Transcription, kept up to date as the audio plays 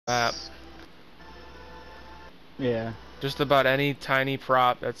map. Yeah. Just about any tiny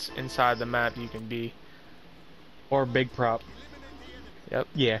prop that's inside the map you can be. Or big prop. Yep.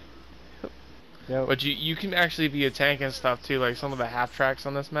 Yeah. Yep. But you can actually be a tank and stuff too, like some of the half tracks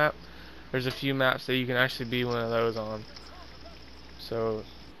on this map. There's a few maps that you can actually be one of those on. So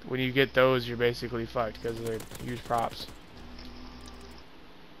when you get those, you're basically fucked because they're huge props.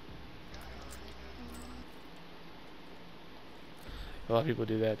 A lot of people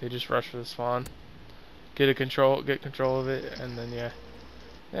do that. They just rush for the spawn, get control of it, and then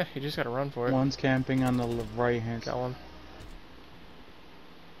yeah, you just gotta run for it. One's camping on the right hand. Got one.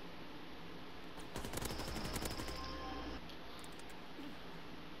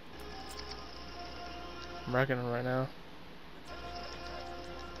 I'm wrecking him right now.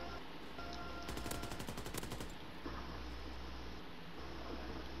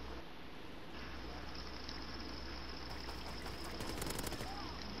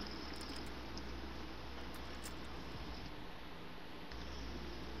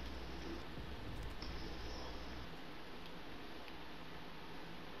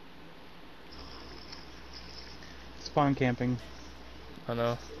 Spawn camping. I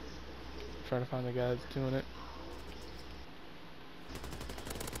know. Trying to find the guy that's doing it.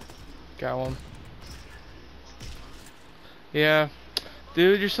 Got one. Yeah.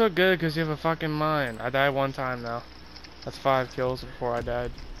 Dude, you're so good because you have a fucking mind. I died one time now. That's 5 kills before I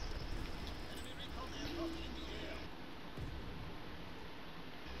died.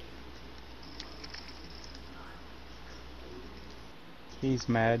 He's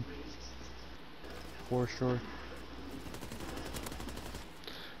mad. For sure.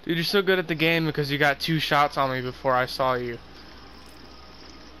 Dude, you're so good at the game because you got 2 shots on me before I saw you.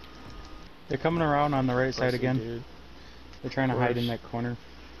 They're coming around on the right side again. Dude. They're trying to hide in that corner.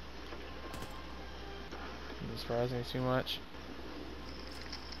 Doesn't surprise me too much.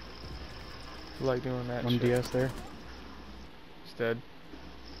 I like doing that One shit. DS there. He's dead.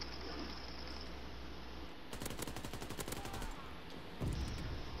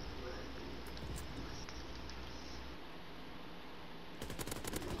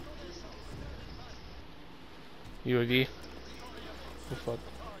 UAV. Oh fuck.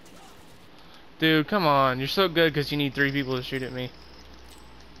 Dude, come on. You're so good because you need 3 people to shoot at me. You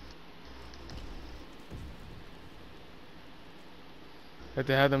have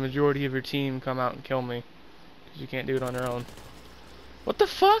to have the majority of your team come out and kill me. Because you can't do it on your own. What the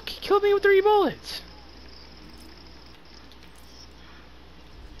fuck? He killed me with 3 bullets.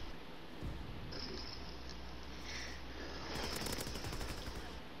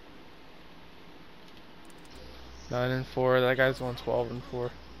 Nine and 4. That guy's on 12 and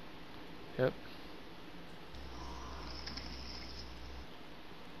 4. Yep.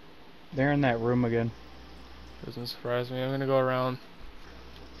 They're in that room again. Doesn't surprise me. I'm gonna go around.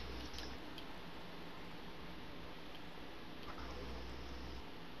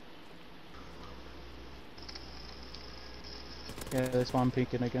 Yeah, they spawn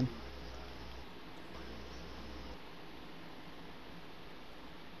peeking again.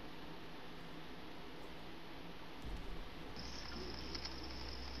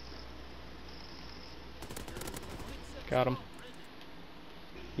 Got him.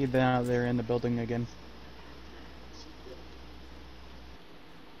 He's been out there in the building again.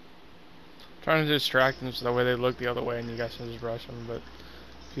 Trying to distract them so that way they look the other way and you guys can just rush them. But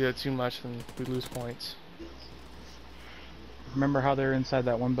if you do that too much, then we lose points. Remember how they're inside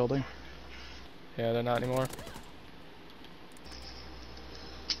that one building? Yeah, they're not anymore.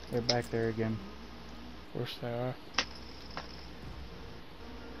 They're back there again. Of course they are.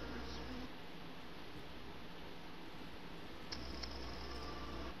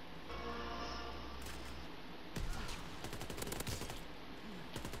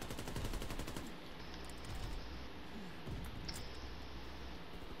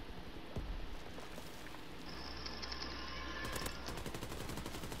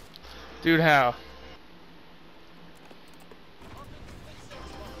 Dude, how?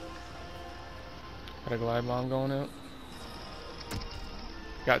 Got a glide bomb going out.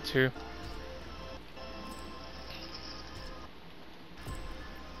 Got 2.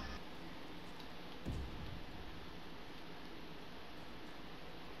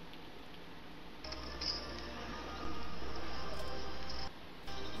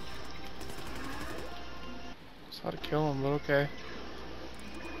 It's hard to kill him, but okay.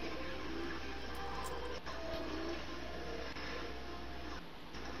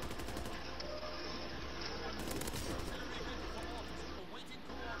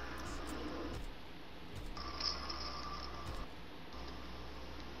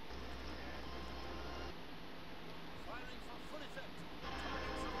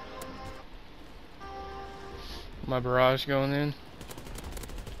 My barrage going in.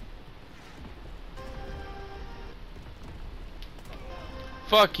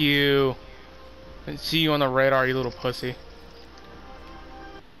 Fuck you. I didn't see you on the radar, you little pussy.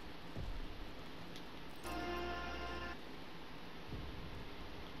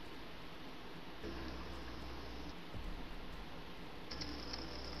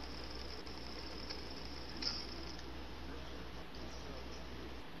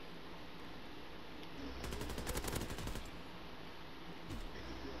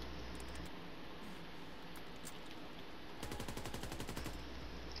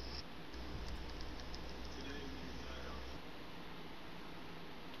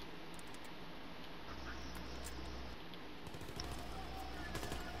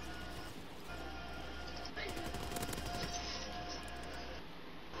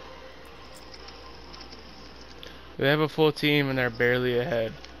 They have a full team and they're barely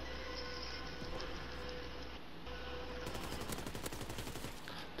ahead.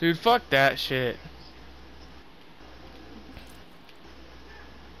 Dude, fuck that shit.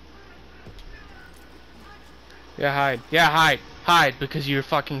 Yeah, hide. Yeah, hide. Hide because you're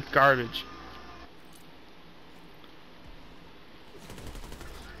fucking garbage.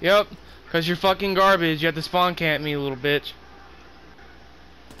 Yep, because you're fucking garbage. You have to spawn camp me, little bitch.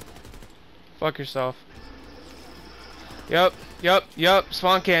 Fuck yourself. Yep, yep, yep.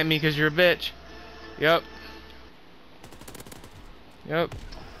 Spawn camp me because you're a bitch. Yep. Yep.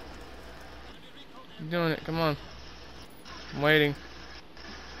 You're doing it. Come on. I'm waiting.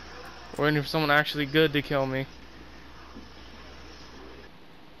 Waiting for someone actually good to kill me.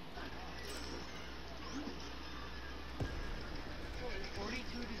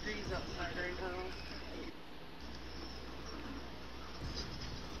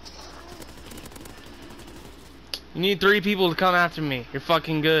 You need 3 people to come after me. You're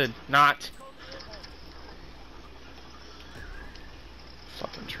fucking good. Not.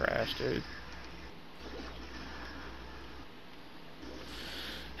 Fucking trash, dude.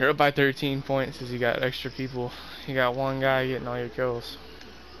 You're up by 13 points because you got extra people. You got one guy getting all your kills.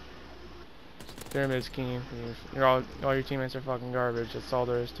 Pyramid scheme. You're all your teammates are fucking garbage. That's all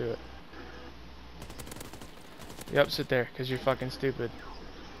there is to it. Yep, sit there because you're fucking stupid.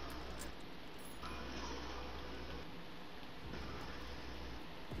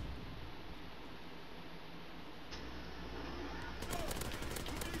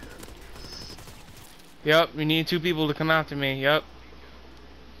 Yep, we need 2 people to come after me. Yep.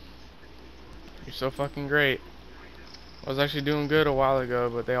 You're so fucking great. I was actually doing good a while ago,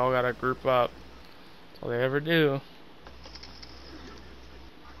 but they all gotta group up. That's all they ever do.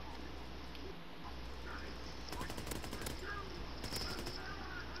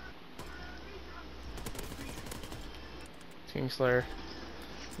 Kingslayer.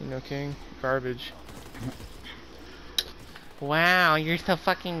 You know King? Garbage. Wow, you're so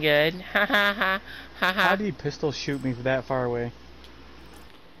fucking good. Ha ha ha ha ha. How do you pistol shoot me that far away?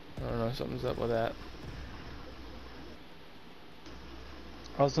 I don't know, something's up with that.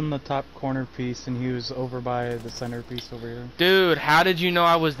 I was in the top corner piece and he was over by the center piece over here. Dude, how did you know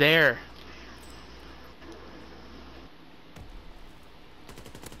I was there?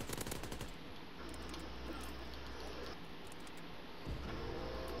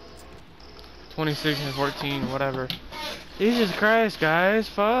 (26 and 14), whatever. Jesus Christ, guys,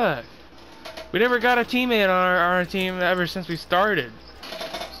 fuck. We never got a teammate on our team ever since we started.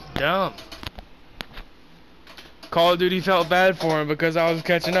 It's dumb. Call of Duty felt bad for him because I was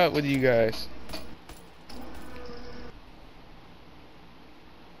catching up with you guys.